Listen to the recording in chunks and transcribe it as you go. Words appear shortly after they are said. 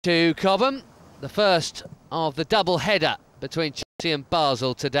To Cobham, the first of the double header between Chelsea and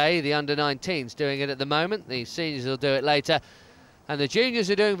Basel today. The under-19s doing it at the moment, the seniors will do it later, and the juniors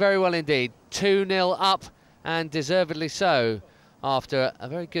are doing very well indeed. 2-0 up, and deservedly so, after a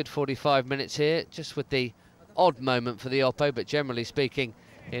very good 45 minutes here, just with the odd moment for the Oppo, but generally speaking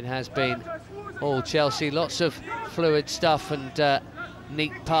it has been all Chelsea. Lots of fluid stuff and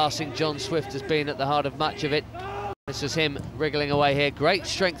neat passing. John Swift has been at the heart of much of it. This is him wriggling away here. Great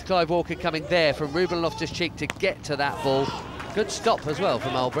strength, Clive Walker coming there from Ruben Loftus-Cheek to get to that ball. Good stop as well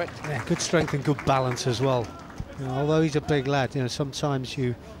from Albrecht. Yeah, good strength and good balance as well. You know, although he's a big lad, you know, sometimes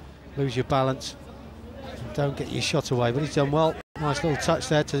you lose your balance and don't get your shot away, but he's done well. Nice little touch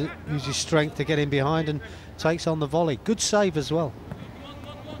there to use his strength to get in behind and takes on the volley. Good save as well.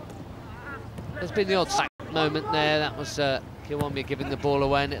 There's been the odd sack moment there. That was Kiwami giving the ball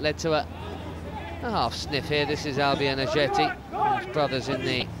away, and it led to a half sniff here. This is Albion Ajeti, his brothers in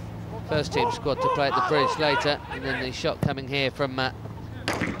the first team squad to play at the Bridge later, and then the shot coming here from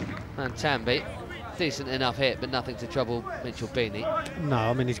Mantambi. Decent enough hit, but nothing to trouble Mitchell Beanie. No,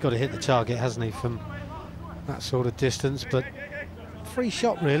 I mean, he's got to hit the target, hasn't he, from that sort of distance, but free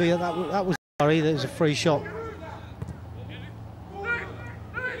shot really. That was worry. That was a free shot.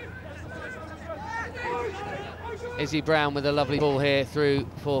 Izzy Brown with a lovely ball here through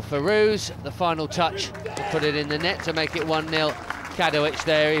for Farouz. The final touch to put it in the net to make it 1-0. Kadoic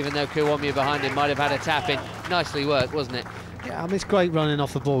there, even though Kiwami behind him might have had a tap in. Nicely worked, wasn't it? Yeah, I mean, it's great running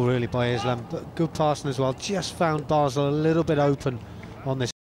off the ball really by Islam, but good passing as well. Just found Basel a little bit open on this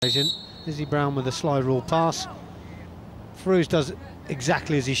occasion. Izzy Brown with a slide rule pass. Farouz does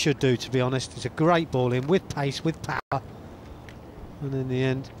exactly as he should do, to be honest. It's a great ball in with pace, with power, and in the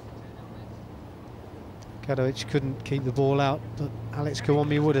end Kadoic couldn't keep the ball out, but Alex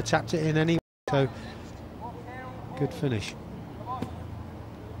Kiwami would have tapped it in anyway, so good finish.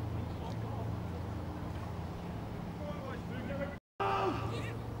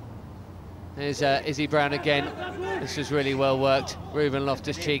 There's Izzy Brown again. This was really well worked. Ruben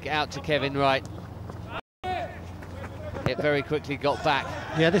Loftus-Cheek out to Kevin Wright. It very quickly got back.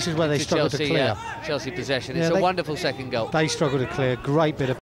 Yeah, this is where they struggled to clear. Chelsea possession. It's a wonderful second goal. They struggled to clear. Great bit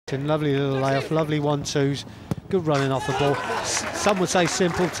of lovely little layoff, lovely 1-2s, good running off the ball. Some would say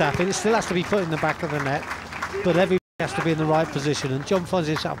simple tapping. It still has to be put in the back of the net, but everybody has to be in the right position, and John finds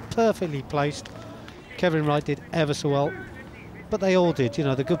himself perfectly placed. Kevin Wright did ever so well, but they all did. You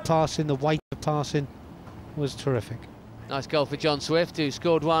know, the good passing, the weight of passing was terrific. Nice goal for John Swift, who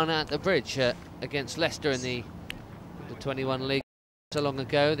scored one at the Bridge against Leicester in the Under-21 league so long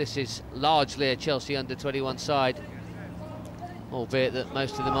ago. This is largely a Chelsea Under-21 side, albeit that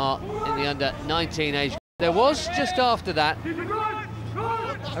most of them are in the under-19 age. There was, just after that,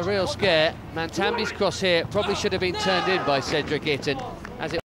 a real scare. Mantambi's cross here probably should have been turned in by Cedric Itten.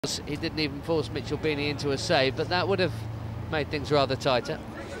 As it was, he didn't even force Mitchell Beanie into a save, but that would have made things rather tighter.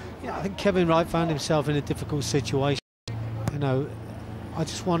 Yeah, I think Kevin Wright found himself in a difficult situation. You know, I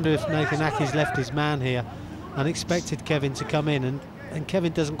just wonder if Nathan Ackey's left his man here and expected Kevin to come in, and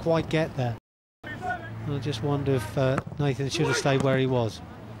Kevin doesn't quite get there. I just wonder if Nathan should have stayed where he was.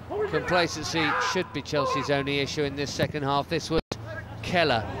 Complacency should be Chelsea's only issue in this second half. This was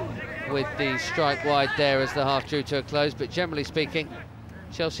Keller with the strike wide there as the half drew to a close, but generally speaking,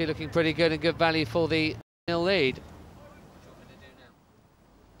 Chelsea looking pretty good and good value for the 0 lead.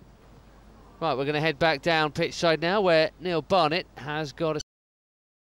 Right, we're going to head back down pitch side now, where Neil Barnett has got a